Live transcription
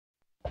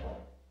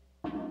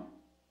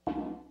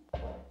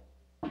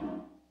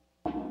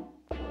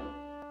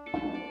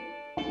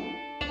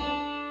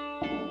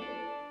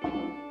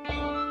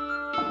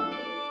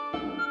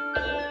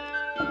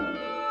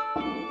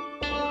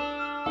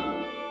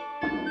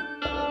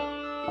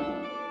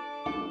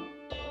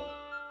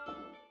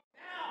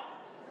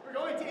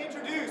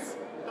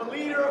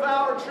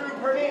our troupe.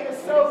 Her name is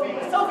Sophie.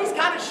 Sophie's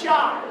kind of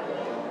shy.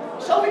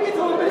 Sophie gets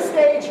a little bit of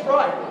stage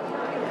fright.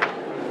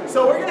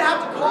 So we're going to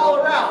have to call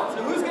her out.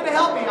 So who's going to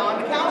help me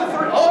on the count of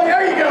 3? Oh,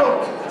 there you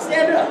go.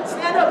 Stand up.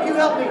 Stand up. You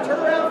help me. Turn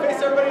around,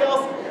 face everybody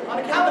else. On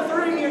the count of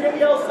 3, you're going to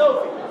yell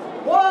Sophie.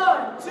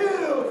 1,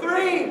 2,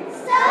 3.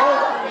 Sophie!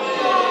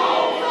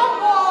 Oh,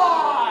 come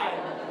on!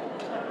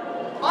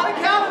 On the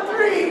count of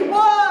 3.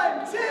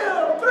 1, 2,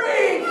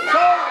 3.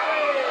 Sophie!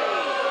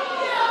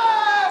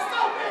 Yeah,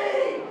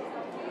 Sophie!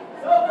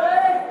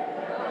 Sophie!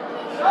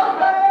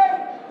 Sophie!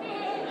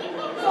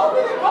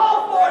 Sophie, they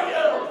called for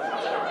you!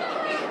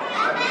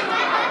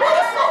 What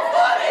is so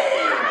funny?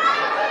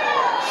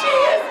 She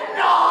is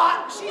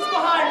not. She's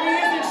behind me,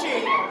 isn't she?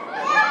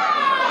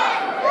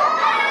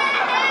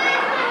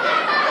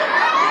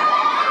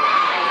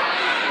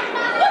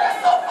 What is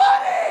so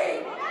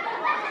funny?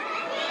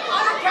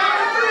 On the count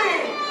of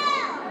 3.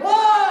 1,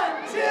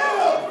 2,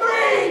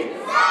 3.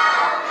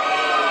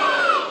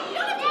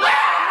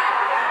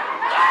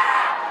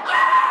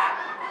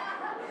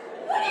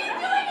 What are you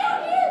doing out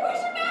here?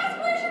 Where's your mask?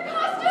 Where's your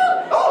costume?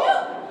 Oh.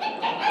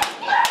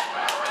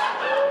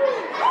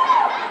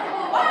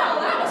 Wow,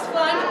 that was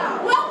fun.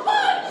 Well,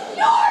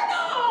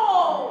 buongiorno!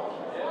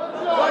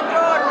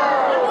 Buongiorno!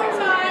 One more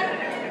time.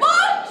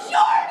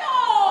 Buongiorno!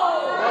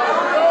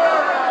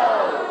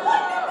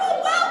 Wonderful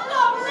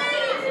welcome,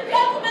 ladies and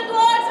gentlemen,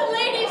 lords and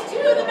ladies, to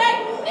the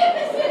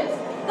magnificent,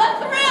 the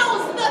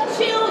thrills, the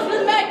chills,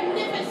 the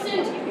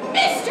magnificent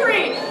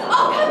mystery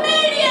of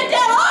Commedia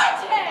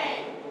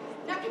dell'Arte.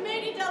 Now,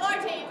 Commedia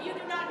dell'Arte, if you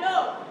do not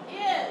know,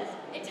 is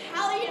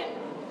Italian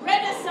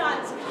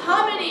Renaissance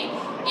comedy,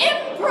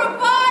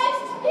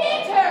 improvised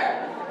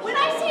theater. When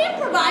I say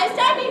improvised,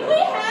 I mean we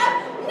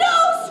have no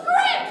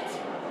script.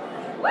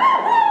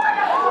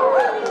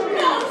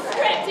 No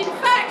script. In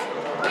fact,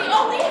 we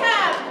only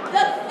have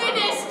the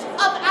thinnest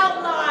of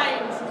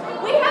outlines.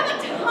 We have a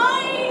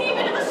tiny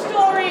bit of a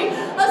story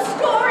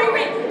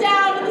written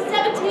down in the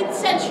 17th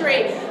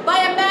century by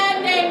a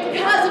man named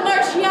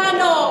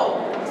Casamarciano.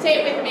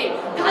 Say it with me,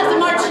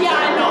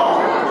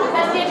 Casamarciano.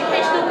 That's the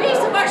educational piece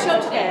of our show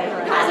today,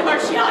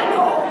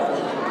 Casamarciano.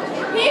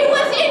 He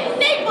was in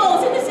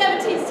Naples in the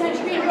 17th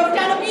century and wrote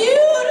down a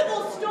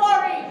beautiful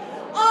story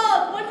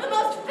of one of the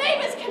most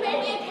famous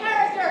Commedia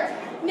characters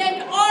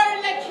named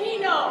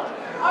Arlecchino.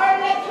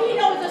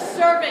 Arlecchino is a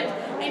servant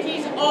and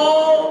he's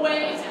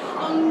always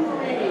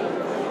hungry.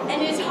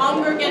 And his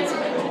hunger gets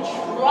him into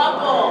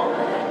trouble.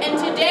 And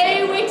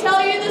today we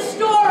tell you the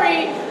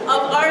story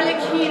of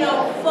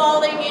Arlecchino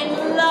falling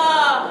in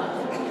love.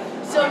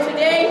 So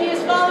today he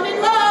has fallen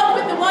in love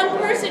with the one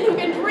person who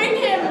can bring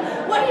him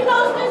what he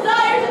most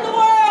desires in the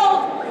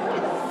world,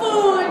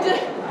 food.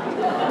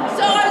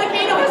 So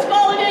Arlecchino has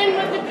fallen in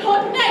with the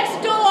cook next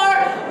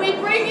door. We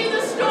bring you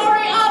the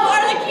story of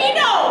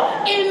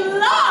Arlecchino in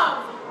love.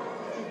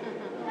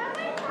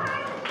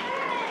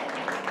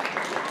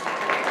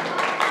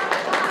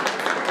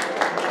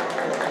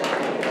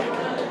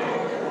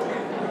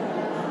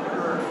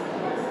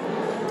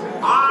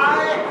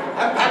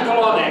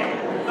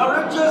 The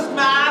richest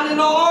man in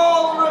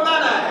all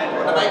Ravenna. And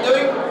what am I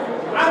doing?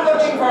 I'm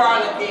looking for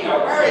Arlecchino.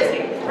 Where is he?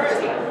 Where is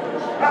he?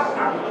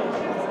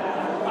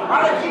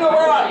 Arlecchino,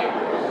 where are you?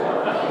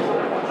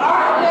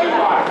 Ah, there you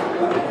are.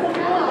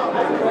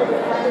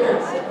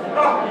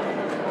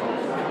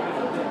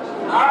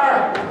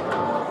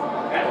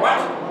 And what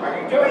are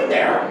you doing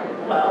there?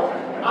 Well,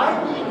 I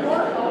need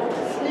your help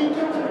to sneak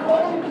into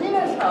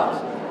Comedia's house.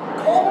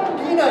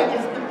 Commedia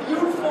is the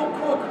beautiful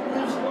cook who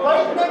lives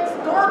right next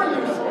door to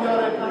you,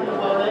 Signore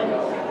Pantalone.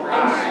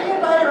 And she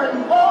and I are in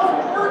love.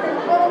 We're going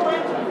to run away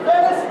to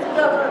Venice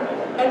together,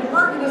 and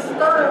we're going to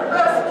start a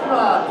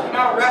restaurant. You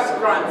know,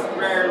 restaurants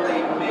rarely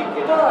make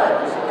it.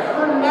 But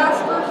her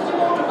master, he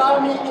won't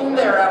allow me in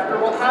there after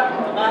what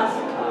happened last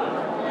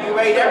time. You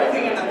ate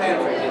everything in the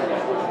pantry, didn't you?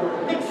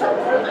 Except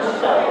for the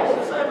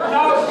shells.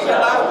 No, she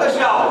left the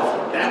shells.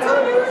 That's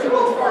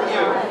unusual for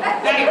you.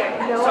 Anyway,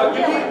 so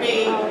you need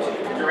me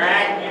to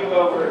drag you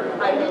over.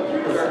 I need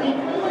you to sneak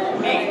me in.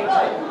 Me?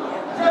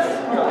 Yes,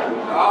 no.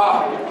 Oh,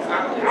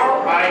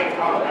 all right,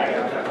 all right.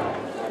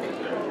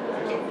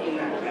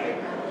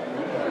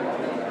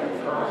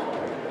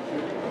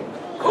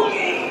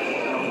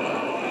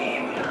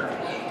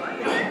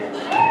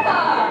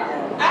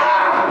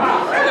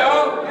 Hello,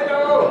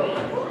 hello.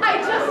 I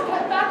just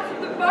got back from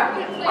the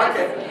marketplace.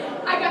 Market.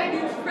 I got a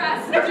new dress.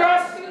 New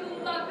dress? You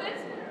love it.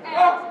 And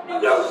Oh,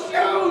 new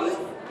shoes.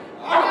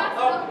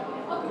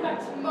 I'll go back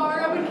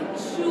tomorrow and get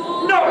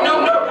jewelry. No.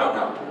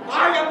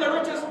 I am the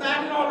richest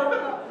man in all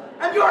Ravenna,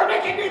 and you are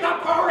making me the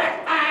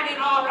poorest man in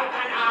all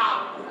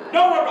Ravenna.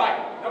 No more ride.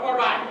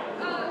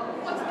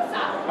 What's this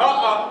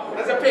up?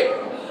 There's a pig.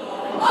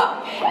 A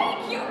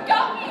pig? You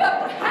got me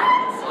a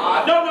pet?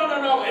 No.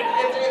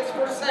 It's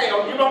for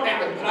sale. You don't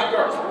have it. It's not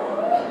yours.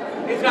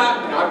 It's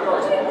not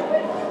yours.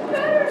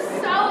 Better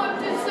sell it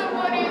to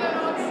somebody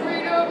that'll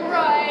treat him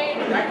right.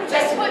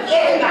 Just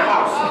get in the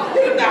house.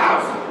 Get in the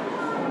house.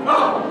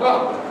 Oh,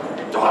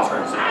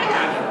 daughters. I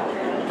have it.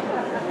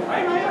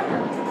 Right.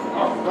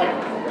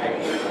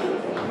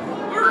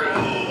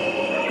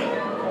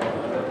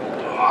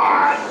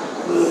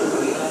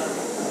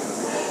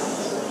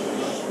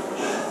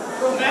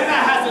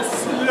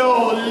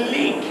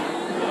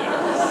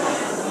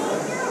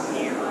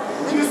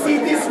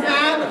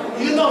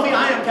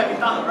 am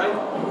Capitano, right?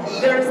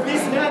 There's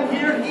this man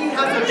here, he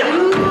has a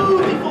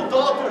beautiful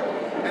daughter,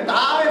 and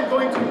I am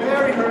going to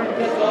marry her and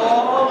get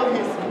all of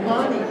his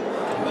money.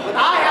 But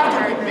I have to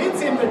convince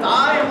him that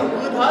I am a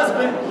good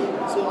husband,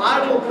 so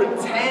I will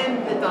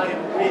pretend that I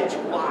am rich.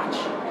 Watch.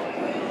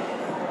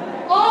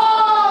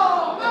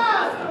 Oh,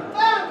 Master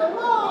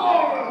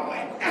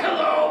Vandalone!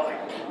 Hello!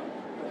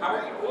 How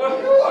are you?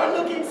 You are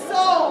looking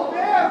so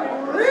very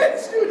rich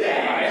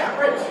today! I am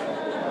rich.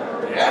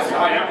 Yes,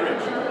 I am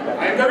rich. I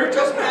am the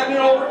richest man in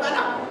all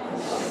Ravenna.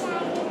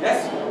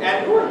 Yes,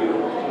 and who are you?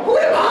 Who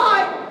am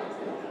I?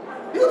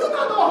 You do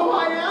not know who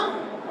I am?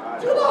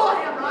 You know who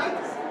I am, right?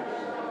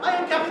 I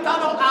am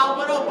Capitano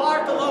Alvaro,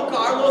 Bartolo,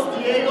 Carlos,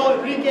 Diego,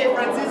 Enrique,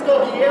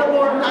 Francisco,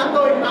 Guillermo,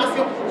 Hernando,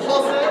 Ignacio,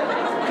 Jose,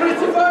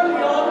 Christopher,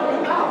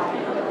 Leon,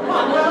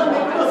 Manuel,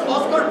 Nicolas,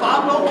 Oscar,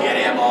 Pablo,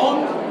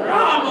 Queremon,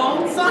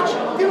 Ramon,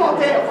 Sancho,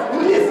 Timoteo,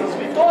 Ulysses,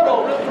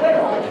 Vittorio,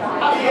 Rodrigo,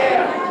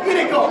 Javier,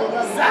 Inigo,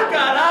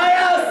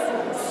 Zacharias,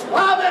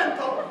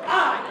 Spavento. I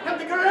am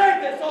the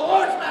greatest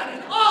horseman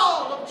in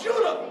all of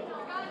Judah.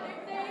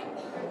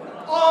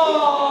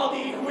 All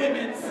the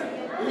women's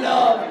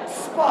love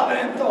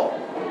Spavento.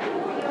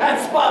 And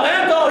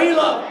Spavento, he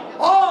loved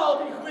all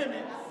the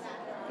women.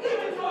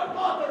 Even your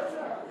mother, sir.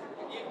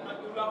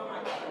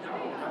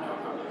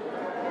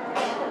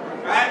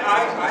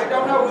 I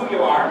don't know who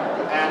you are,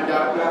 and you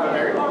have a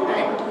very long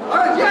name.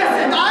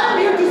 Yes, and I am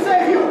here to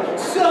save you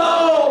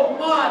so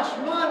much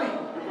money.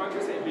 You're going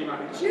to save me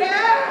money?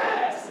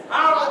 Yes!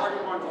 How are you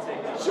going to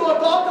save me? Your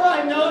daughter,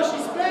 I know, she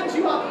spends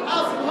you at the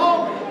house and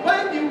home.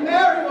 When you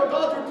marry your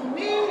daughter to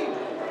me,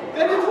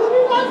 then it will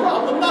be my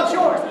problem, not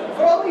yours.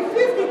 For only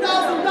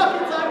 50,000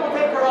 ducats, I will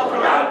take her off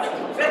your hands.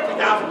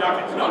 50,000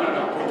 ducats? No. You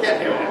can't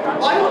do it.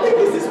 I don't think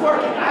this is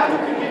working. I have to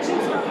convince you.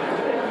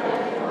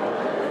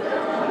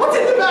 What's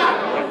in the bag?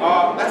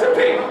 That's a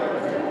pig.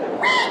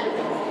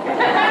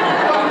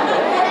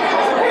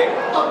 That's a pig.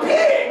 A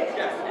pig?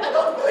 Yes. I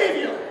don't believe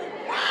you.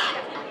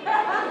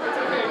 That's a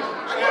pig.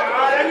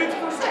 And it's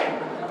for sale.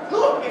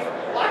 Look,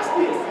 watch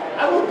this.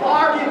 I will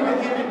bargain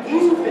with him and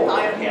prove that I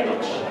am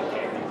rich.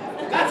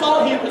 That's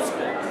all he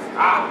respects.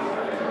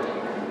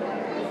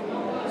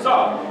 So,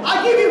 I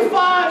give you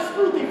 5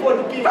 scruti for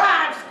the pig.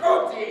 5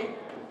 scruti?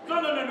 No.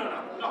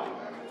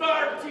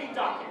 30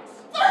 ducats.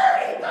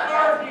 30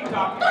 30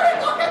 ducats.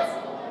 30 ducats?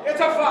 It's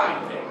a fine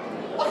thing.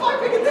 A fine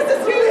pig? This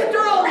is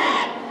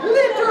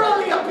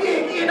literally a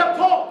pig in a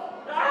poke.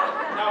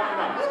 No.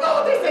 You know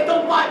what they say,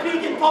 don't buy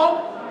pig in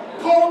poke?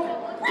 Poke,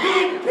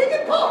 pig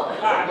in poke.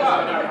 No.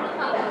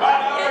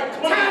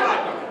 25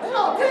 ducats.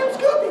 No, 10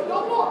 scruti, no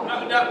more. No.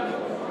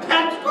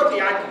 10 scruti.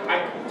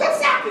 The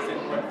sack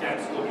isn't worth 10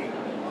 scruti.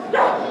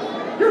 No,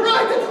 you're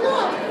right, it's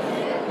not.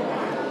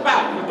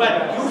 But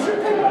you should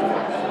pay more.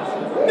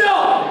 No!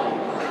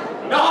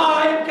 I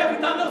am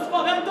Capitano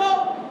Spavento,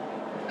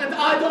 and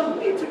I don't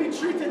need to be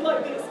treated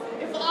like this.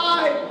 If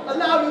I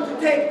allow you to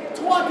take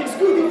 20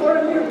 scudi for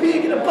a mere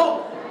pig in a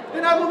boat,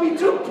 then I will be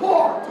too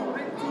poor to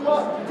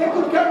take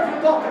good care of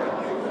your daughter.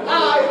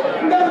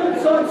 I've never been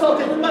so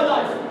insulted in my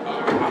life.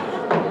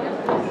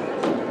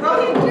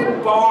 Right?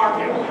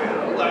 Bargain.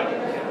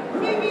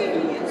 Maybe it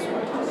is.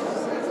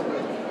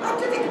 I have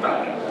to think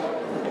about it.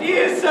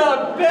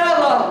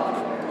 Isabella!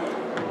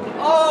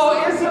 Oh,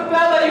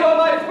 Isabella, you are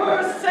my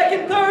first,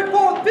 second, third,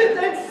 fourth, fifth,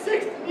 and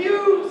sixth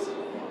muse.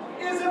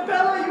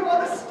 Isabella, you are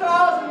the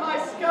stars in my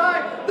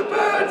sky, the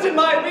birds in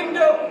my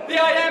window, the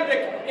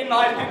iambic in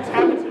my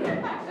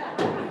pentameter.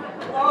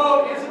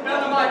 Oh,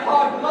 Isabella, my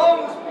heart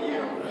longs for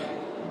you.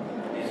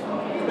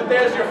 But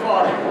there's your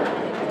father.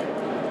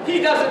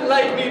 He doesn't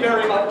like me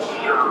very much.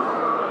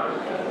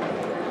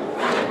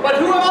 But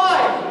who am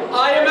I?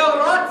 I am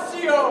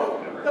Orazio,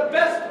 the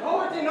best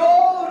poet in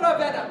all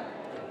Ravenna.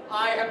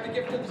 I have the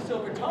gift of the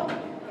silver tongue,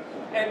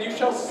 and you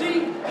shall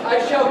see, I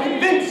shall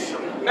convince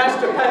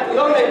Master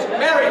Pantalone to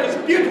marry his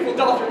beautiful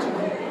daughter to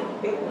me.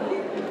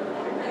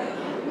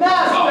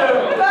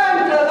 Master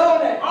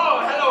Pantalone! Oh,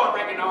 hello,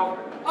 Arlecchino.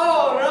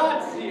 Oh,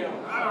 Orazio.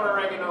 Hello,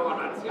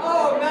 Orazio.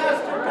 Oh,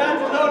 Master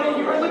Pantalone,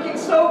 you are looking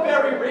so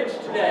very rich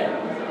today.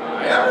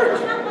 I am rich.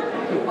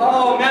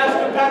 Oh,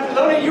 Master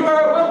Pantalone, you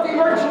are a wealthy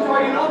merchant,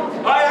 are you not?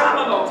 I am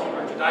a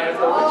multi-merchant. I am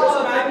the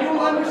richest man. And you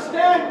will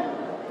understand.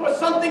 For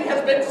something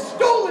has been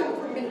stolen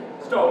from me.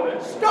 Stolen?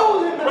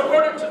 Stolen!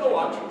 According to the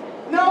watch.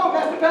 No,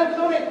 Master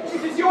Pantalone,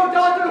 it is your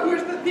daughter who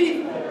is the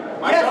thief.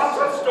 My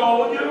daughter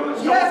stole you?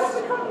 Yes.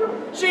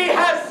 She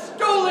has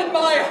stolen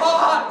my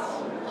heart.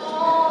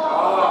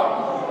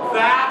 Oh,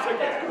 that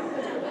again.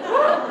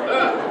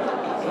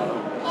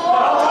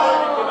 I'll tell you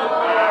to give it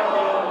back.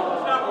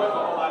 It's not worth a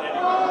whole lot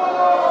anyway.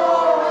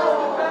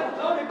 Oh, Master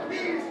Pantalone,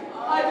 please,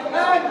 I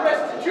demand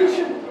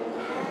restitution.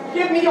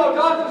 Give me your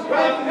daughter's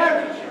hand in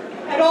marriage.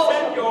 And also,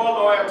 send your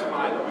lawyer to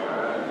my lawyer.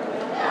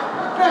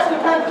 Master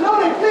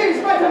Pantalone,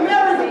 please, try to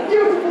marry the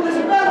beautiful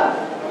Isabella.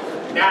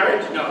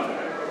 Marriage? No.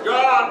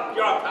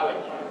 You're telling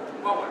me.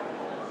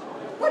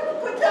 But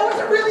that was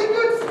a really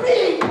good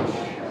speech.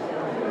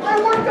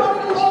 I worked on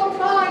it a long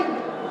time.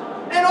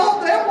 And all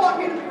of them want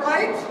me to be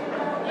right.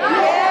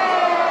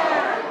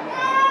 Yeah!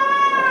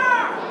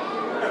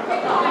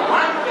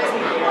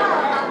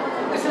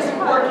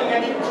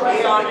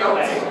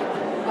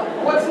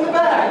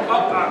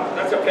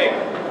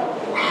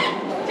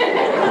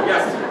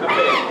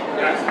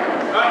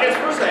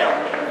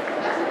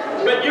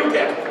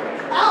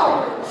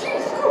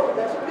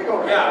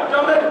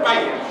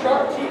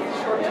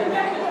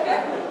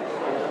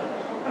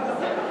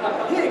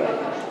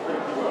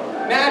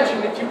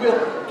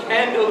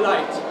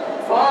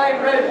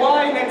 fine red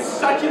wine and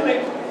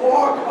succulent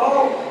pork.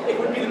 Oh, it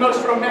would be the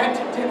most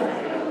romantic dinner.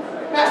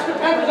 Master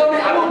Pantalone,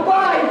 I will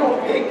buy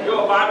your pig.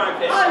 You'll buy my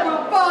pig. I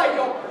will buy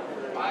your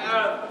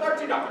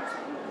 30 ducats.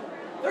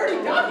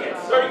 30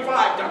 ducats.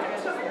 35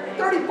 ducats.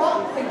 30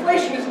 bucks.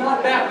 Inflation is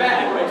not that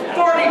bad right now.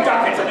 40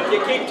 ducats, and if you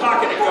keep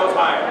talking, it goes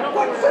higher.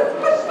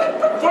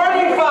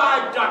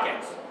 35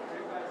 ducats.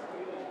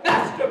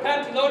 Master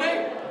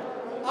Pantalone,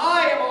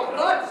 I am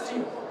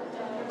Arlecchino.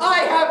 I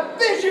have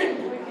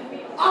vision.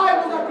 I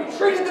will not be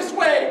treated this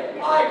way.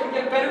 I can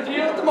get a better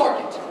deal at the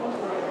market.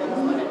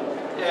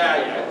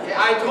 Yeah.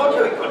 I told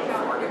you he couldn't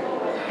afford it. All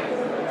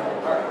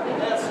right,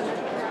 that's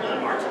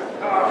March.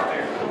 Oh,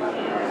 there.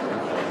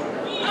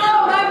 Oh,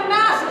 my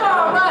master,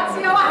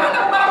 Orazio, I don't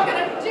know what I'm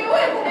going to do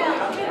with him.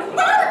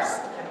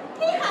 First,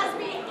 he has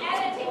me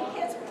editing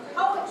his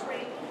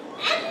poetry.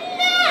 And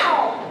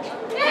now,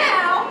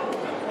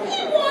 he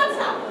wants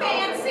a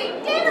fancy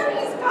dinner.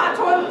 He's got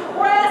to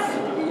impress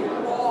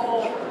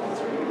people.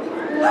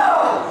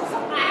 Oh, so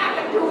I have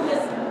to do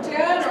this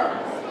dinner.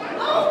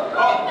 Oh,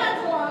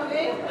 that's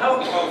lovely. Hello,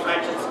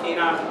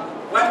 Francescina.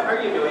 What are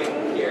you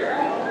doing here? I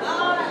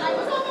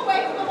was on the way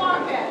to the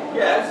market.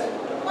 Yes.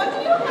 What do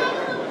you have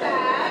in the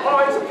bag? Oh,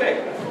 it's okay.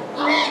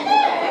 Oh, it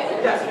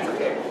is? Yes, it's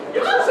okay.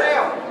 It's for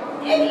sale.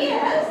 It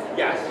is?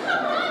 Yes.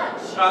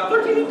 How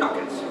much? 13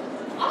 ducats.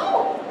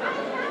 Oh, I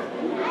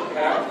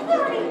have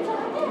 30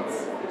 ducats.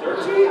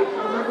 13?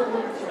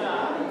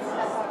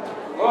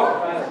 Oh,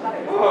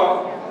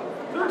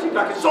 13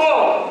 ducats. So.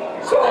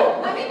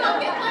 Let me go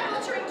get my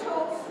butchering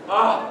tools.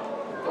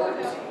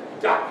 30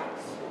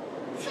 ducats.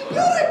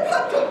 Signore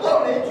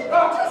Pantalone, can you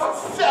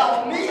just sell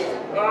me?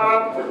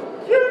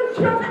 You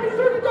offered me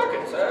 30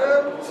 ducats.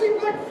 Seems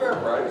like a fair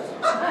price.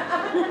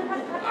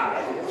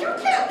 You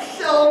can't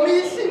sell me,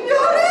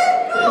 signore.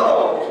 No.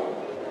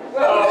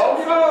 No.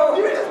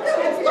 You have to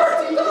It's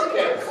 30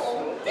 ducats.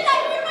 Did I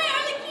hear my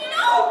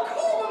Arlecchino?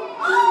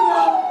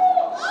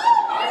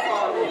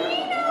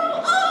 Arlecchino!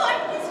 Oh, I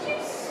missed you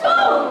so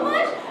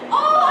much.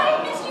 Oh,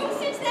 I missed you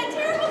since that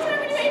terrible time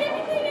when you ate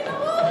everything in the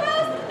whole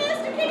house. The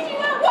master kicked you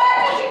out. What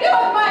did you do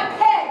with my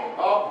pig?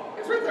 Oh,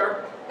 it's right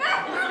there.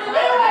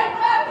 Ruined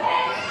my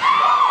pig.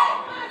 No!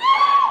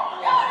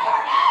 Don't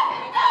hurt him!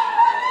 Don't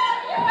hurt him!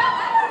 You're not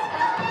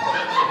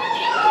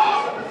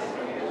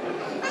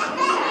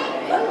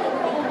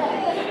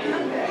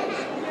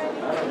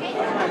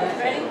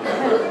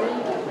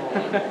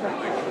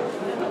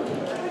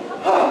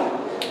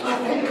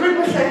Thank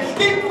goodness I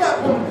escaped that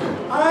one.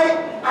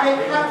 I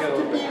have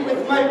to be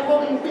with my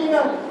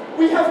Commedia.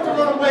 We have to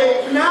run away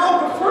now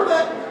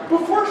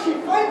before she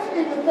finds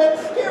me with that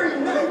scary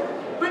knife.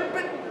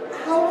 But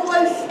how will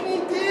I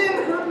sneak in?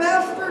 Her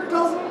master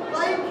doesn't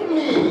like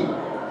me.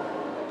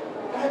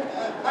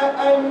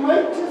 I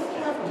might just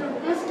have to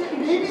risk it.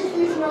 Maybe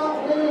he's not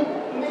home.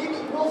 Maybe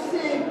we'll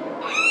see.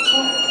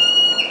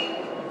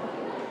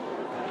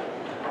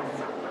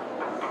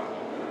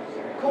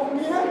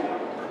 Commedia?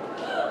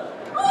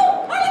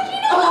 Oh,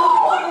 Arlecchino! Oh,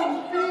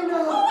 Arlecchino!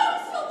 Oh, I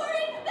was so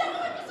worried. That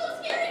woman was so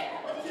scary.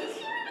 What did you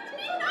scare me with the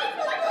big knife?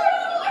 Oh,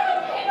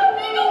 Arlecchino!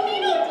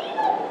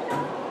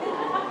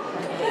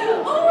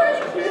 Oh,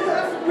 Arlecchino!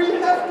 We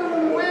have to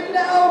win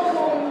now,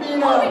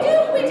 Commedia. Oh,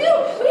 we do.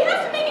 We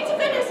have to make it to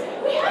Venice.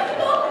 We have to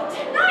go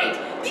tonight.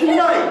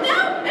 Tonight?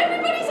 Now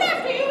everybody's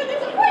after you and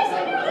there's a price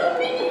on your little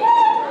piggy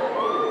head.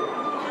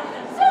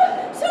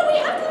 So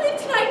we have to leave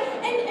tonight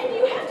and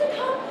you have to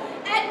come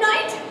at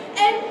night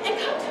and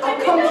come to my I'll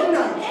come window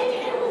tonight.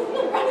 and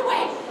we'll run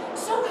away.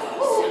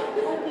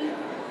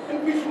 And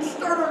we can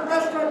start our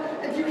restaurant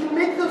and you can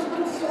make those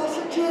little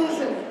sausages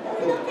and...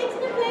 Nothing's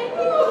gonna play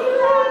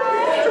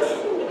yes.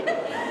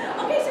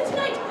 Okay, so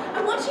tonight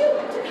I want you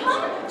to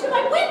come to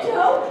my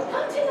window.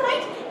 Come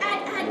tonight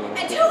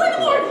at 2 in the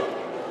morning.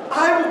 I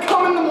will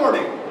come in the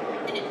morning.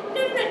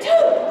 No,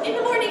 2 in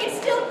the morning. It's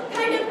still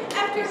kind of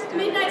after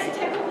midnight, so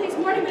technically it's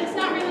morning, but it's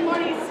not really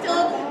morning. It's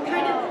still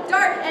kind of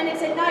dark, and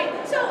it's at night.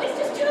 So it's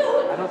just 2.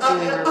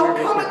 I'll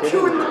come at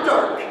 2 in the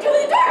dark. 2 in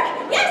the dark,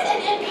 yes,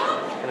 and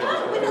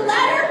come with a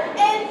ladder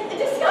and a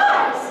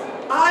disguise.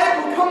 I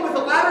will come with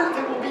a ladder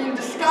that will be in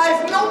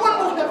disguise. No one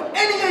will have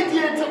any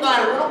idea it's a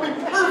ladder. It'll be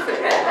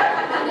perfect.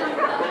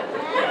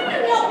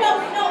 No,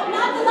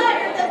 not the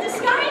ladder. The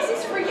disguise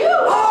is for you.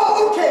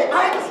 Oh, okay.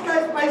 I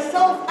disguise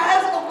myself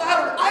as a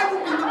ladder. I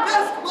will be the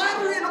best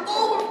ladder in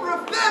all of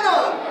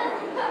Ravenna.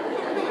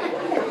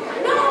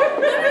 No.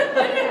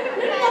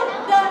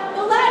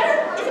 The ladder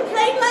is a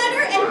plain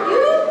ladder, and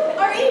you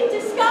are in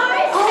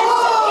disguise.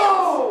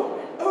 Oh,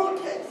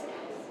 okay.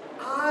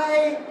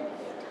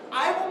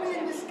 I will be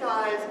in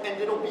disguise,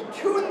 and it'll be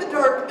 2 in the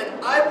dark,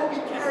 and I will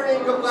be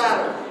carrying a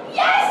ladder.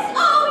 Yes!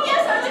 Oh,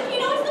 yes,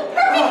 Arlecchino, it's the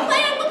perfect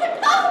plan. What could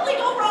possibly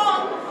go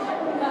wrong?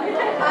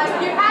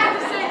 You have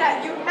to say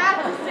that. You have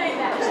to say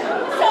that.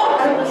 So,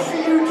 I will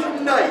see you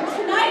tonight.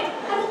 tonight,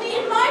 I will be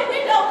in my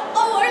window.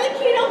 Oh,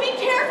 Arlecchino, be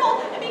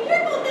careful. And be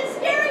careful of this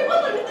scary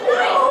woman with the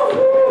knife.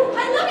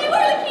 I love you,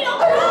 Arlecchino.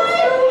 Bye.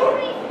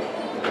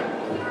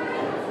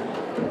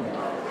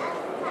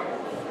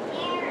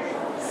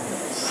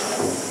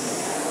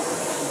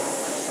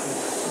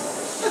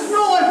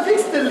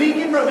 fixed the leak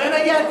in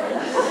Ravenna yet?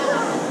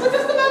 What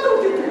does the matter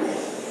with you?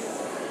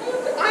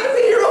 I'm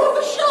the hero of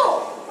the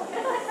show.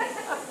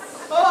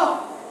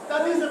 Oh,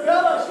 that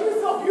Isabella, she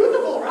is so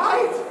beautiful,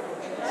 right?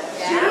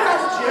 Yeah. She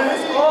has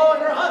just, oh,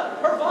 and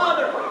her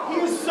father,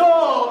 he is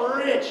so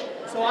rich.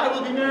 So I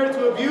will be married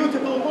to a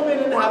beautiful woman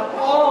and have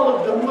all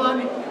of the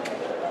money.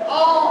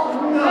 Oh,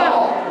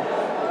 no.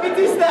 It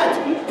is that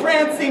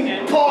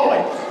prancing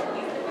poet.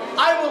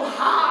 I will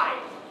hide.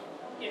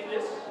 In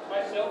this,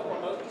 myself or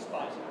most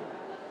despise.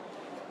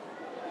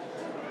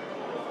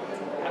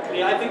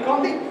 Happily I think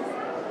on thee.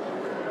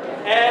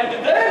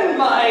 And then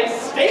my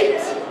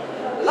state,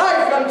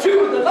 like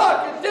unto the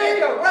lark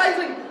day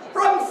arising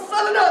from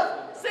sullen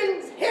earth,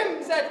 sings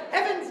hymns at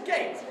heaven's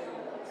gate.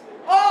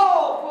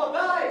 Oh, for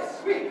thy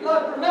sweet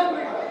love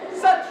remembering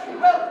such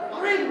wealth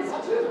brings,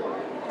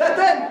 that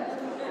then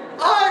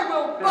I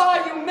will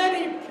buy you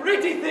many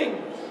pretty things.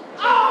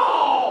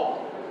 Oh!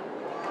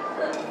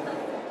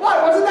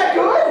 What, wasn't that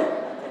good?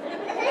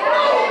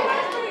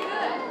 That's pretty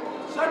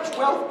good. Such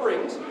wealth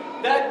brings,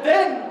 that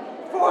then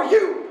for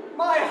you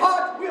my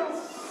heart will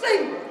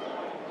sing.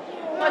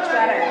 Much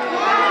better.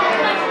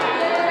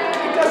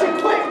 It doesn't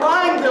quite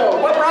rhyme though.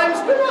 What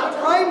rhymes with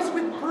that? Rhymes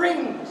with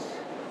brings.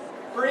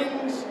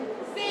 Brings,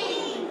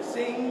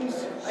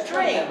 sings, I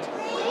tried that.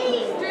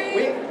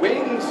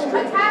 Wings.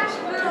 Attached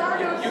to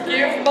You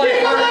give my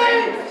heart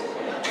wings.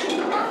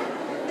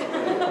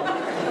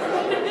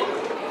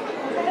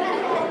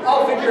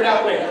 I'll figure it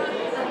out later.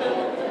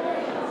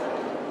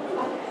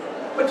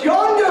 But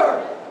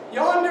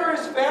yonder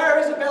is fair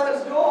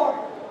Isabella's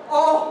door.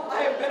 Oh,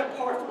 I have been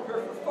apart from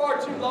her for far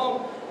too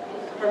long.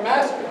 Her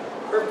master,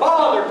 her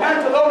father,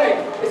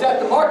 Pantalone, is at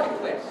the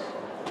marketplace.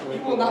 He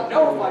will not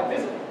know if I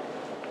visit him.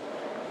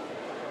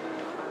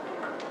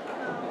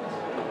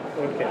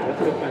 Okay, let's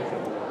go find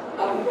something.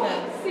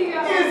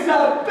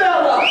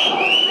 Isabella!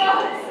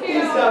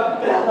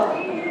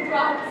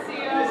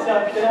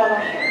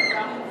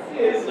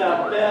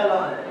 Isabella!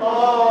 Oh!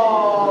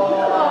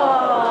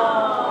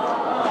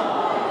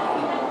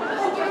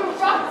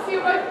 Orazio,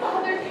 my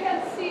father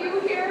can't see you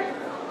here.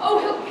 Oh,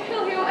 he'll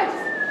kill you.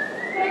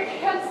 But I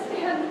can't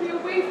stand to be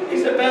away from you.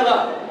 Isabella,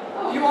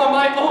 you are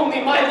my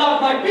only, my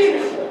love, my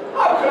Venus.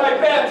 How could I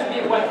bear to be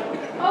away?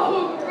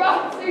 Oh,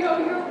 Orazio,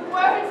 your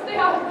words, they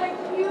are like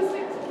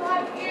music to my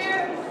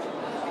ears.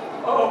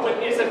 Oh,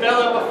 but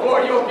Isabella,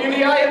 before your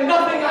beauty, I am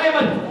nothing. I am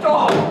a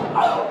dog.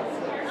 Oh,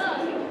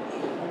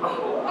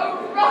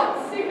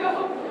 Orazio.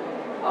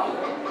 Oh,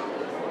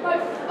 my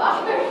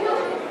father,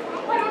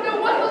 I don't know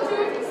what he'll do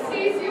if he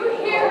sees you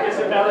here. Oh,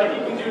 Isabella, he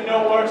can do no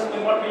worse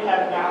than what we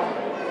have now.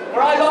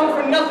 For I long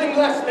for nothing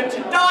less than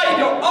to die in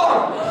your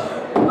arms.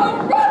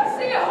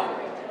 Orazio,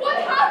 what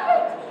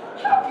happened?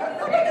 How can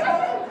you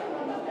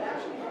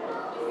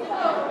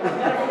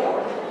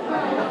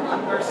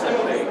Or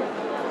simile.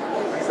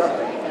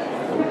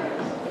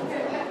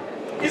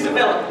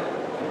 Isabella,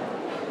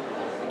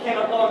 I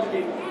cannot long to be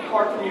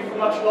apart from you for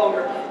much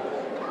longer.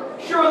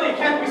 Surely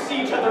can't we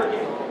see each other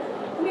again?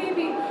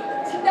 Maybe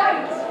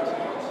tonight,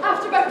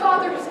 after my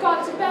father has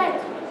gone to bed.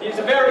 He is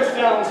a very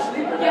sound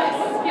sleeper.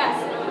 Yes.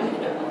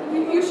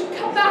 You should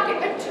come back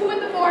at 2 in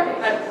the morning.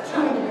 At 2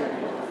 in the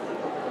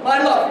morning.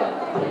 My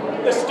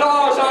love, the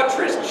stars our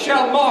tryst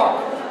shall mark.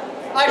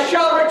 I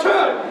shall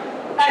return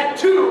at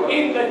 2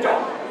 in the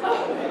dark.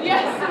 Oh,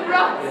 yes,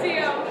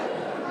 Orazio.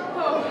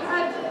 Oh,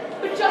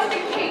 but just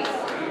in case,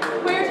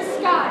 wear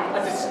disguise. A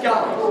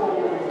disguise.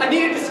 I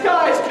need a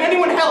disguise. Can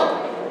anyone help?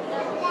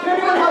 Can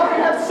anyone help me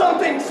have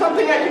something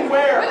I can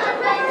wear?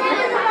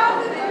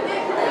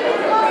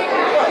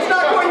 It's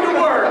not going to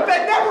work.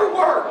 That never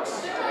works.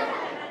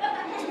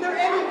 Isn't there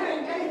anything?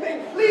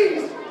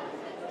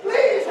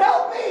 Please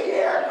help me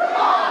here. Come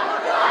on.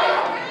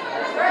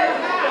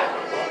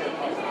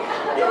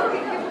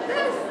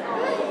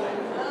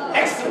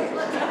 Excellent.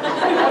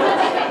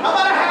 How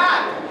about a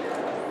hat?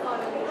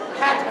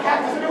 Hat.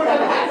 Does anyone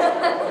have a hat?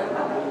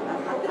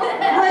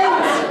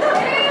 Rings.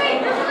 Hey,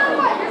 here's another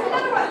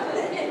one.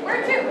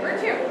 Where to?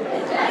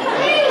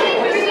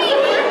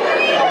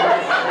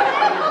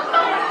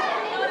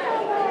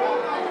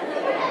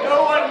 No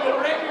one will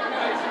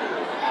recognize me.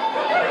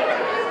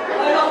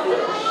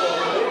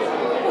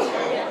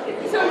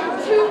 So,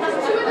 2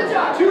 in the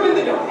dark. 2 in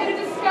the dark. In a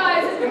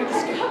disguise.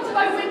 Come to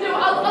my window.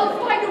 I'll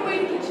find a way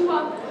to get you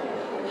up.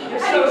 You're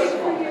so Anything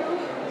for smart. you.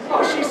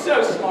 Oh, she's so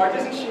smart,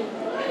 isn't she?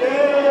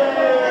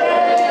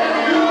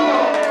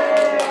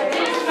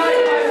 Good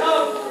night, my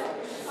love.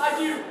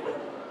 Adieu.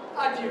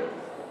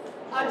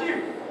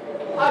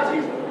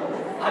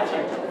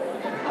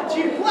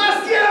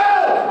 Bless you!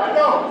 I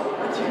know.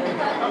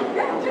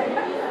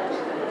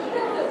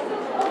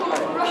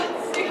 Oh,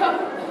 Orazio.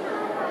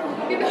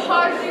 In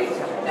hardly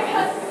there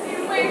has to be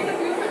ways of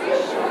you for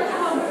these short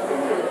hours.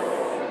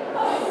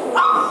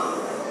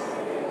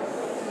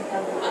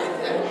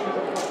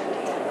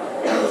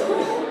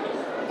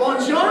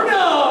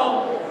 Buongiorno,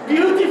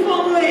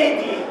 beautiful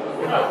lady.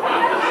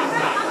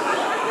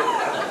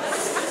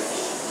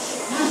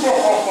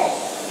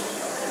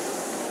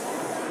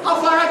 How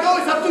far I go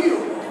is up to you.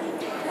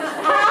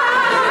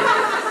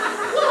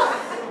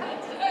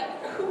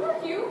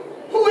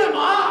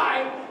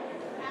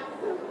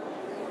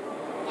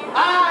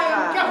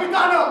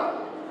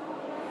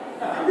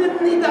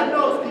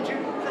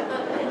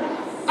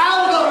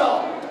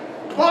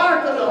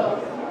 Bartolo,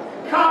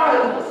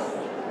 Carlos,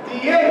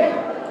 Diego,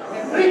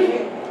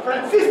 Enrique,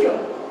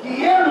 Francisco,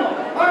 Guillermo,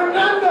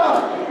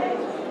 Armando.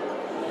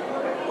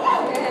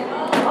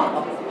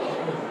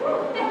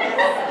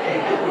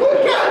 Good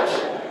catch.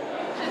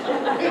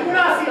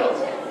 Ignacio,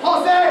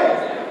 Jose.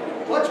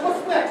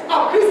 What's next?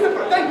 Oh,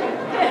 Christopher, thank you.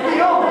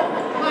 Guillaume,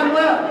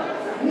 Manuel,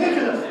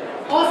 Nicholas,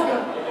 Oscar,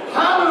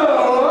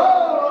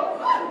 Pablo,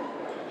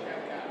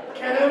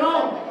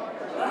 Queremon,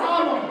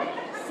 Ramon,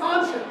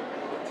 Sancho,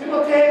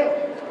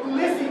 Timoteo,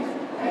 Ulysses,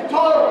 and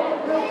Toro.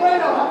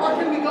 Wilfredo, how far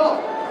can we go?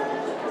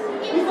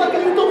 He's like a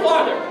little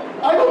farther.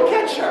 I don't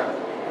catch her.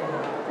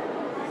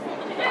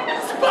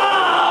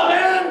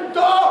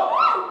 Spavento!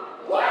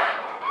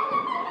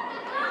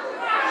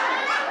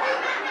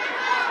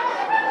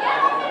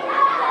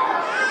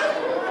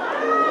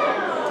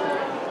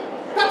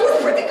 That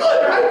was pretty good,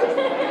 right?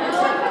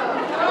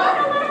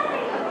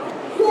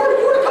 You're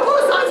a couple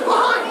of signs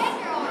behind.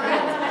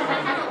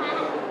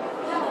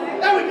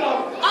 There we go.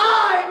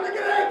 I'm the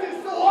greatest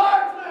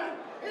swordsman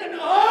in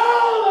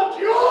all of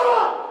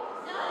Europe.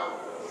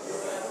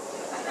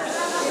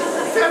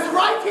 It says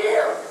right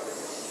here.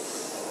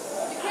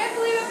 You can't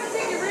believe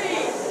everything you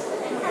read.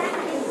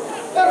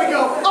 There we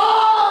go.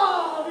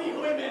 All the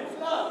women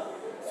love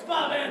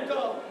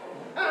Spavento.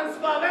 And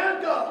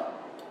Spavento,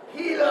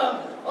 he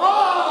loved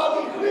all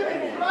the women.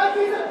 Right,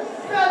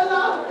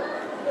 Bella?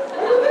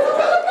 Where did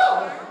Bella go?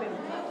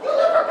 You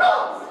let her go.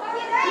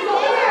 She's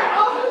over there.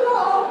 Oh,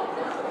 hello.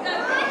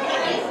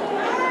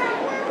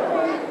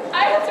 I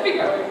have to be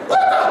going.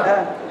 What the?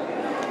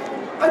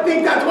 I think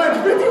that went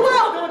pretty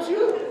well, don't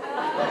you?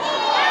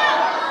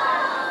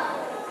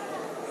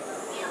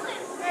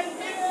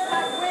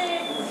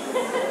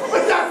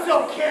 But that's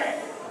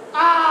okay.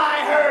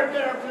 I heard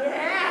their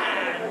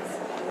plans.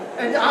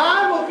 And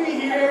I will be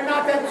here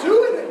not at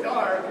 2 in the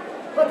dark,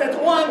 but at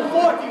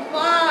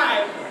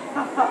 1:45.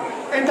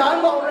 And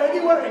I'm already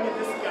wearing a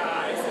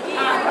disguise.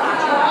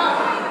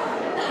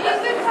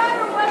 Eastern time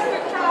or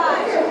Western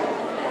time?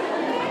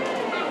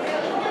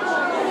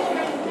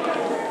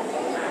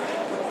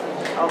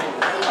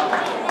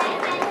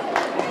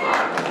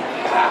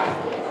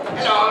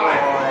 Hello.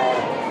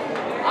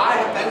 I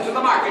have been to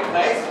the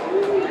marketplace,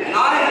 and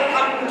I have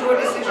come to a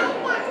decision.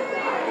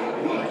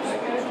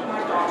 My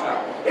daughter.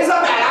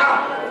 Isabella!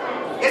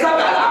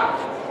 Isabella!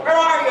 Where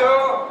are you?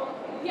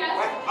 Yes.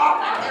 Oh,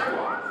 there you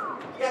are.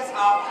 Yes,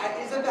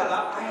 Isabella,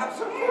 I have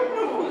some good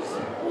news.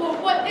 Well,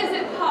 what is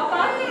it,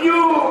 Papa?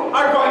 You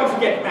are going to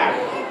get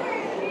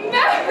married.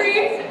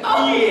 Married?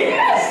 Oh,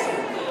 Yes.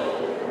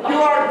 You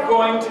are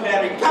going to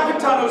marry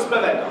Capitano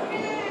Spavento.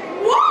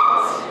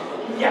 What?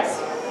 Yes.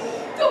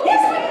 The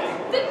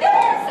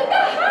names and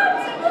the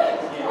hats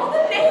and all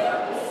the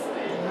names.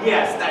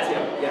 Yes, that's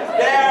him. Yes,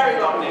 very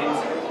long names.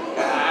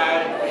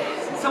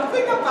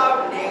 Something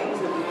about names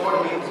and more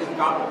names in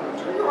compliment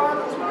to your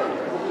honest mind.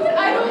 But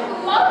I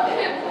don't love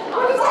him, Papa.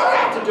 What does that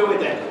have to do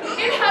with it?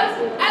 It has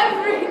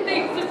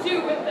everything to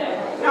do with it.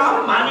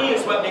 Now, money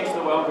is what makes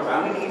the world go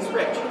round, and he's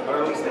rich,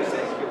 or at least they say.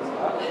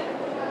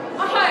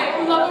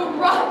 I love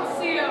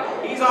Orazio.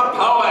 He's a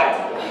poet.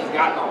 He's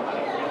got no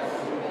money.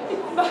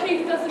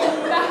 Money doesn't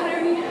matter.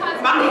 He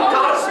has Money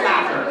does poetry.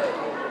 matter.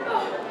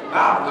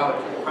 Ah,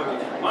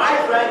 poetry. My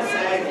friend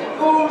said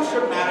you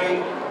should marry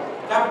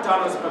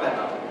Capitano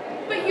Spavento.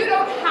 But you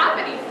don't have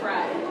any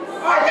friends.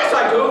 Oh, yes,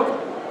 I do.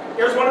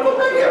 Here's one of them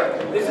right here.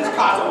 This is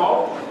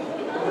Cosimo.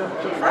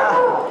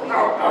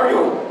 Are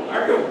you?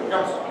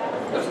 Yes.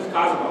 This is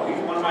Cosimo.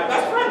 He's one of my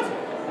best friends.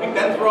 We've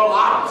been through a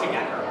lot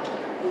together.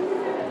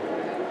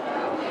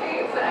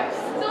 Okay, but I'm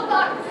still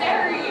not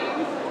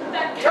marrying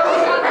that You're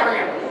gonna marry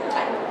him.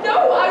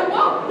 No, I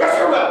won't. Yes,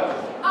 you will.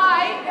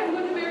 I am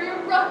going to marry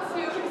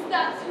Orazio because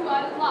that's who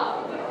I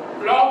love.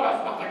 Love has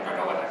nothing to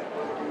do with it.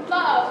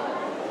 Love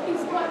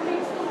is what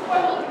makes the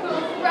world go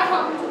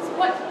round. It's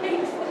what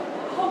makes the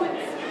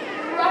poets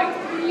write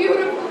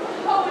beautiful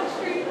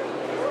poetry.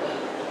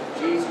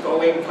 She's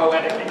going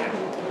poetic again.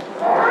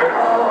 I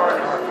know.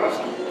 Just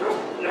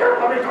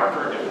let me talk to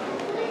her again.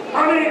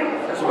 Money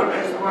is what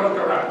makes the world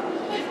go round.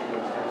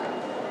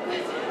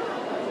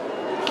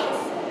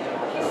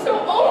 He's so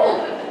old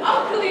and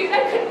ugly. I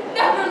could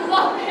never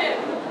love him.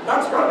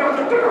 That's got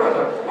nothing to do with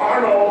it. I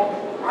know.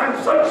 I'm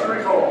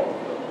centuries old.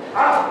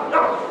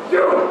 No,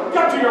 you!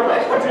 Get to your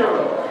room. Get to your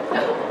room.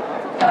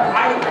 I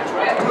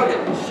tried to put it.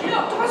 She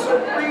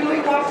doesn't really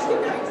want to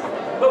get it.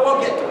 But we'll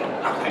get to it.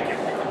 Okay, get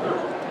it.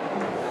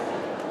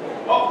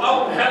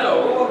 Oh, hello.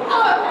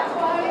 Oh, that's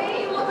why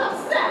you look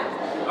upset.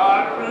 I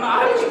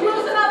Did you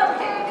lose another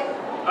pig?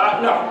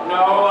 No,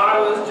 I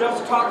was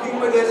just talking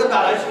with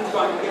Isabella. She's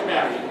going to get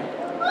married.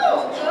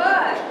 Oh,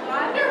 good.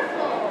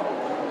 Wonderful.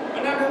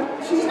 No,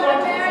 She's going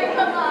to marry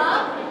for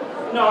love?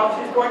 No,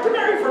 she's going to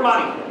marry for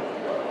money.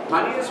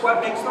 Money is what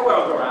makes the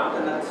world go round,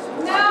 and that's...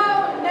 No.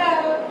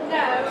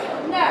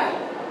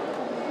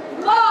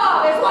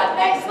 Love is what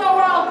makes the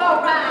world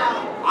go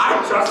round. I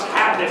just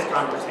had this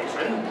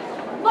conversation.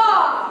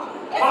 Love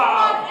is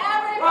what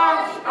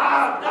everybody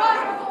Stop!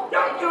 wonderful You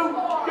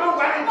things for.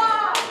 went!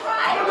 Love,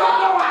 right? You don't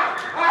know what!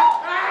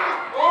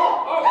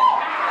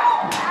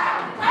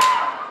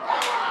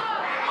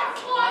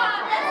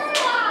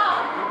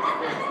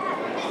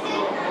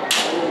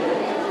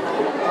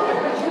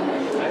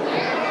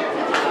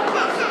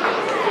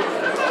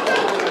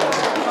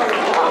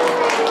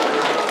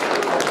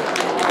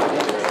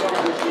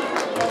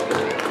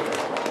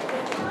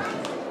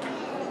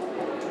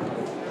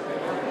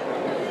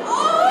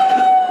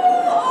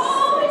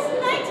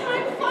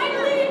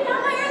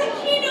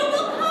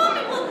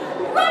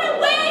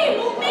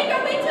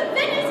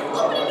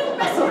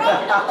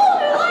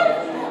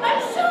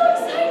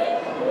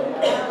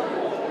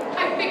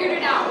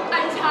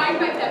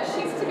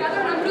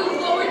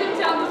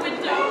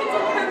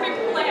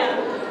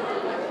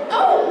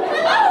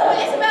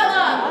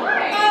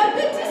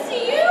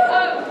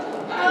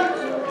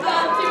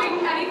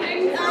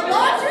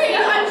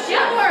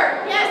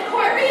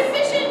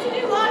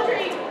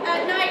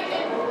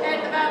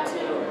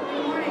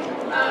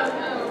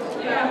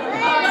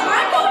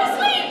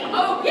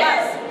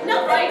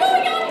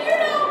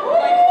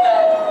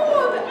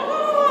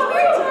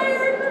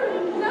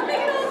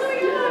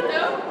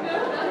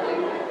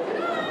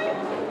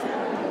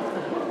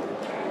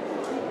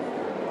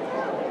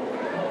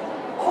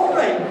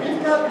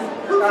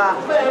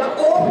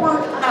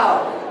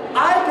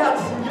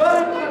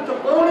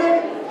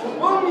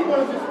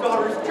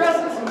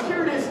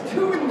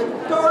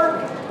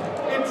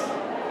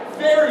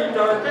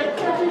 dark. I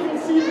can't even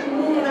see the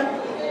moon. I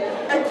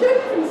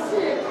can't even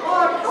see a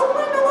clock. How do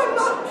I know I'm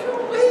not too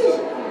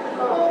late?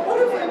 Oh, what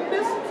if I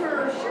missed her?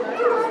 She would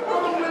have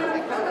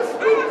probably kind of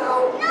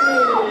without me.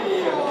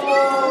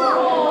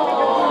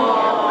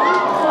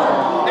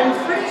 I'm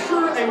pretty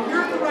sure I'm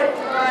here at the right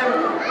time,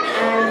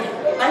 and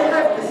I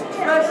have this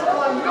dress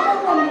on.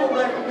 No one will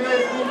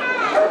recognize me.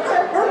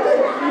 Aren't they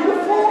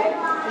beautiful?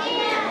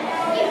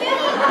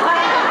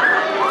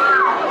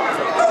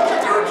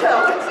 Do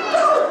tell. It's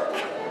dark.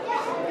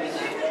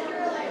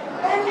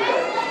 And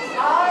I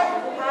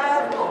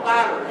have a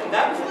ladder, and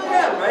that was the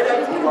man, right? I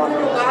was going to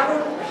bring a ladder.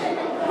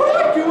 What do I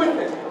do with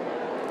it?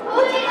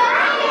 Put it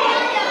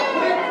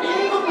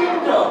in the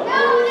window.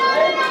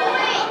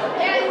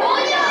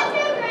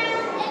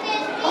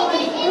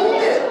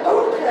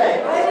 Okay,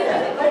 I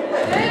get it.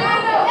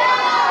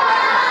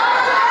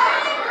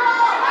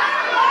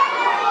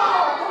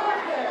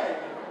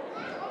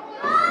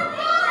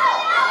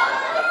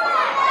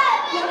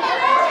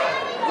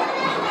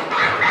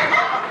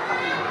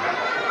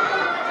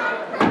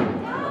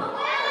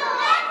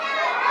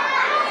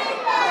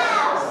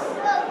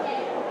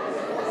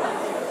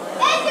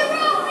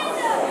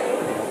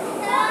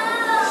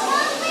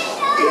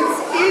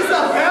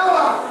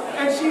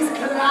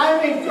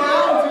 Climbing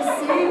down to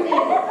see me.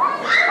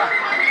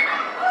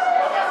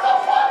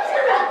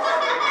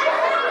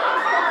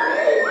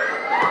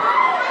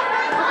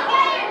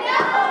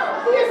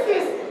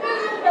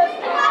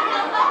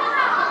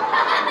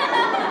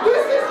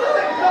 This is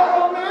the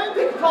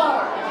romantic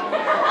part.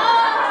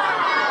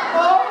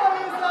 Oh,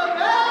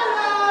 Isabella!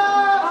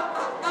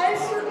 I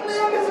certainly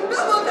am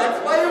Isabella. That's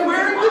why I'm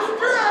wearing this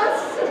dress.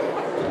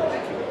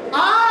 I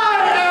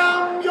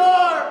am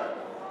your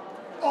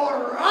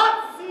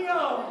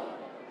Orazio.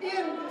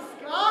 In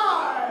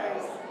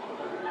disguise!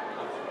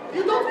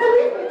 You don't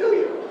believe me, do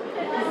you?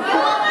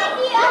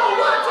 No,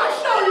 watch, I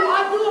show you!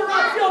 I do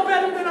Orazio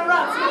better than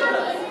Orazio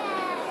does!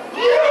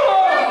 You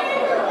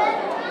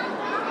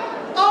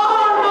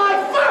are my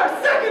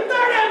first, second,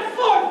 third, and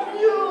fourth!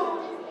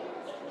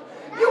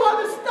 You are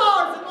the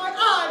stars in my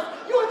eyes!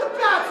 You are the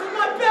bats in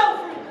my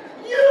belfry!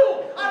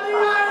 You are the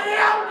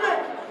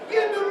iambic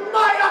in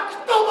my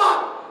October!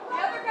 The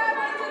other guy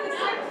went to the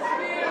sixth.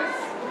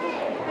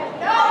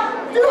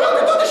 Do you want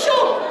to do the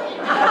show? Do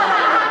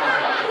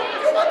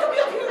you want to be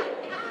up here?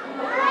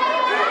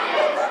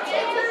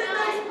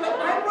 But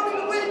I'm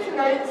running away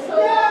tonight, so...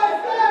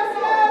 Yes!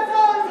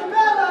 Oh,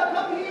 Isabella,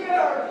 come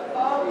here.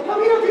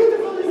 Come here,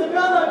 beautiful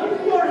Isabella.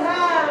 Give me your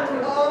hand.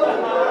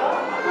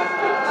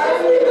 I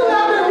need the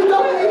ladder. We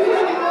don't need it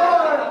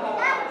anymore.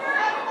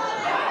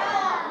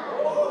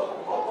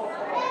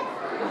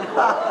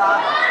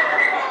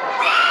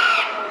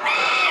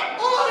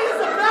 Oh,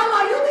 Isabella,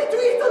 you need to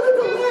eat a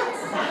little less.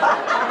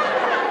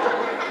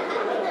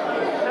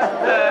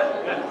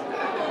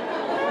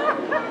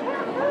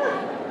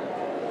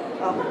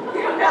 Oh,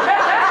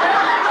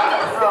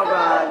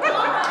 God.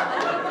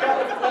 I've got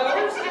the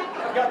flowers,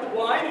 I've got the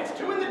wine, it's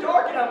 2 in the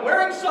dark, and I'm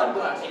wearing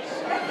sunglasses. It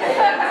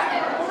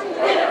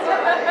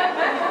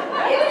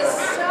is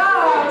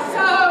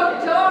so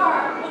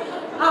dark.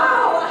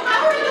 Oh,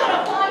 how are we going to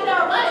find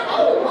our way?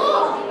 Oh,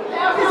 look.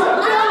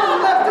 Isabella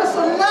left us a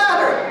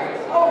ladder.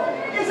 Oh,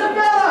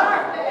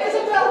 Isabella.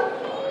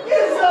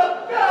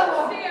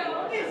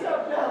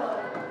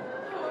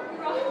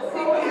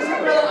 Oh,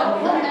 Isabella, I'm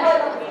coming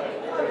right up.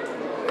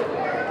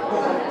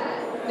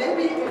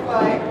 Maybe if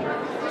I...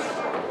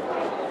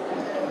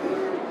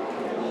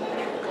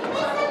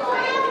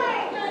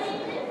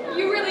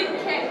 You really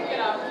can't get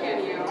up, can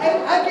you? I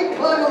can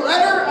climb a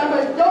ladder. I'm a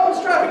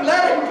dome-strapping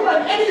ladder. I can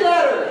climb any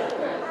ladder.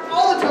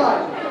 All the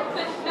time.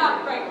 But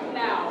not right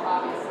now,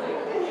 obviously.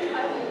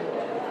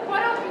 Why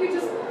don't you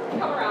just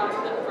come around to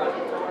the front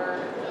door?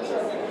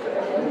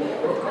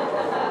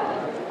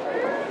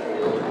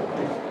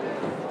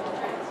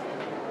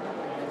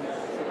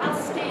 I'll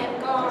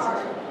stand guard.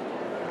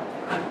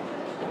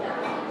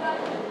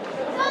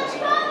 What's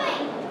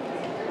coming?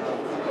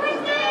 Who's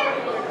there?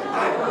 I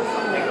heard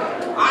something.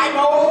 I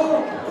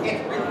know.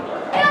 It's really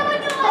dark. Get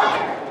open the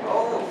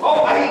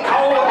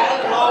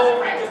ladder. Hello,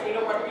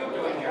 Francisco. What are you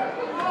doing here?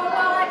 Oh,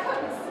 well, I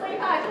couldn't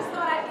sleep. I just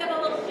thought I'd get a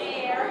little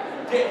air.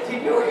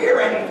 Did you hear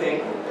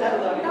anything?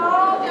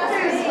 No, just me.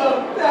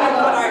 That's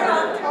what I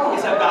heard.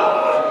 Isabella.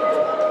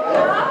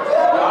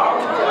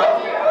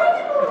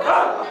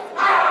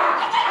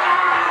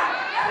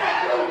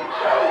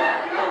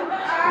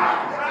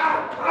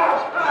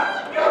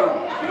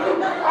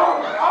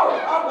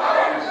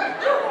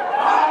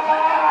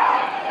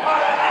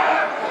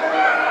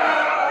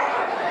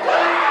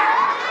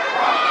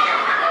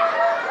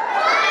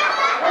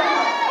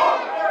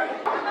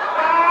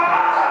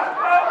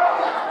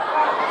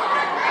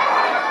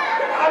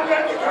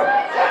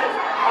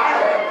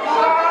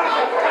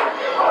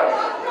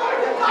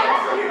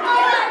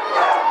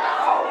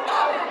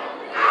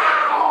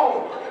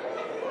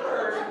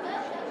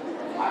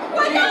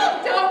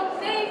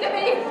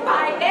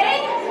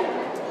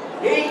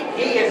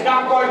 He is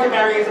not going to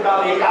marry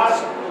Isabella. He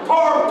is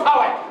poor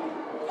poet.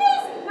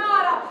 He's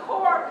not a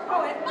poor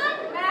poet. My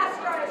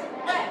master is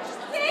rich.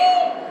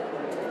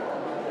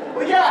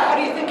 Well, yeah, how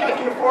do you think I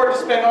can afford to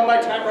spend all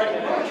my time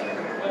writing poetry?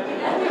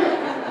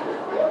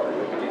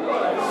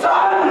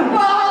 Son!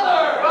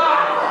 Father!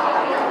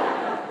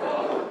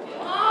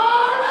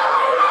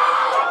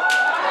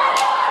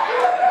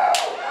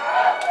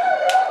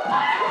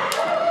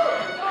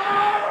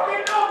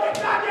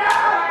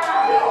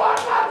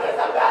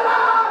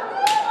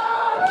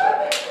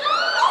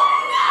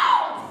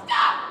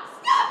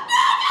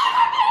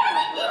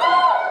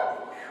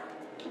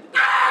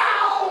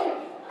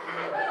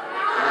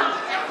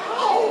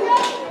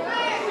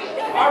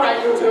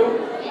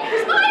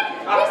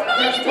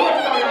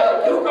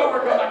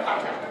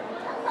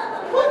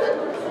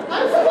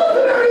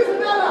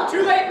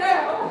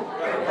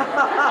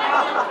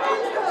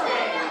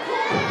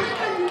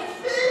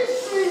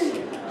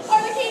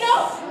 Arlecchino,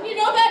 you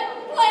know that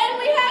plan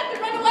we had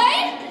to run away?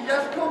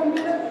 Yes,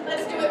 Commedia?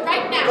 Let's do it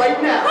right now.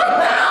 Right now. Right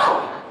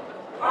now!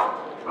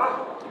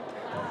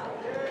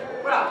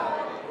 Well,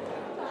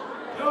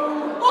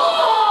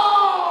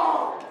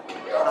 Oh!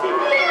 You keep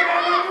moving,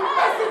 you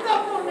mess it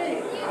up for me!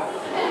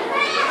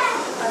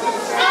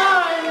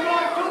 I'm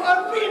Marco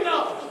Arlecchino.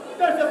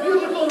 There's a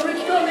beautiful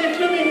rich girl named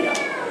Commedia.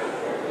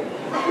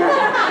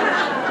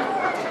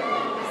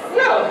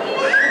 Well,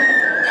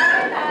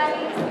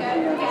 Everybody's good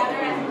together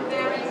and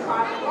very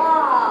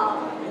love.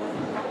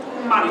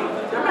 money.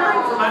 They're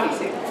married for money's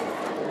sake.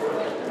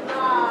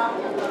 Love.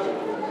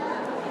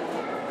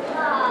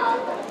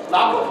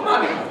 Love of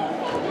money.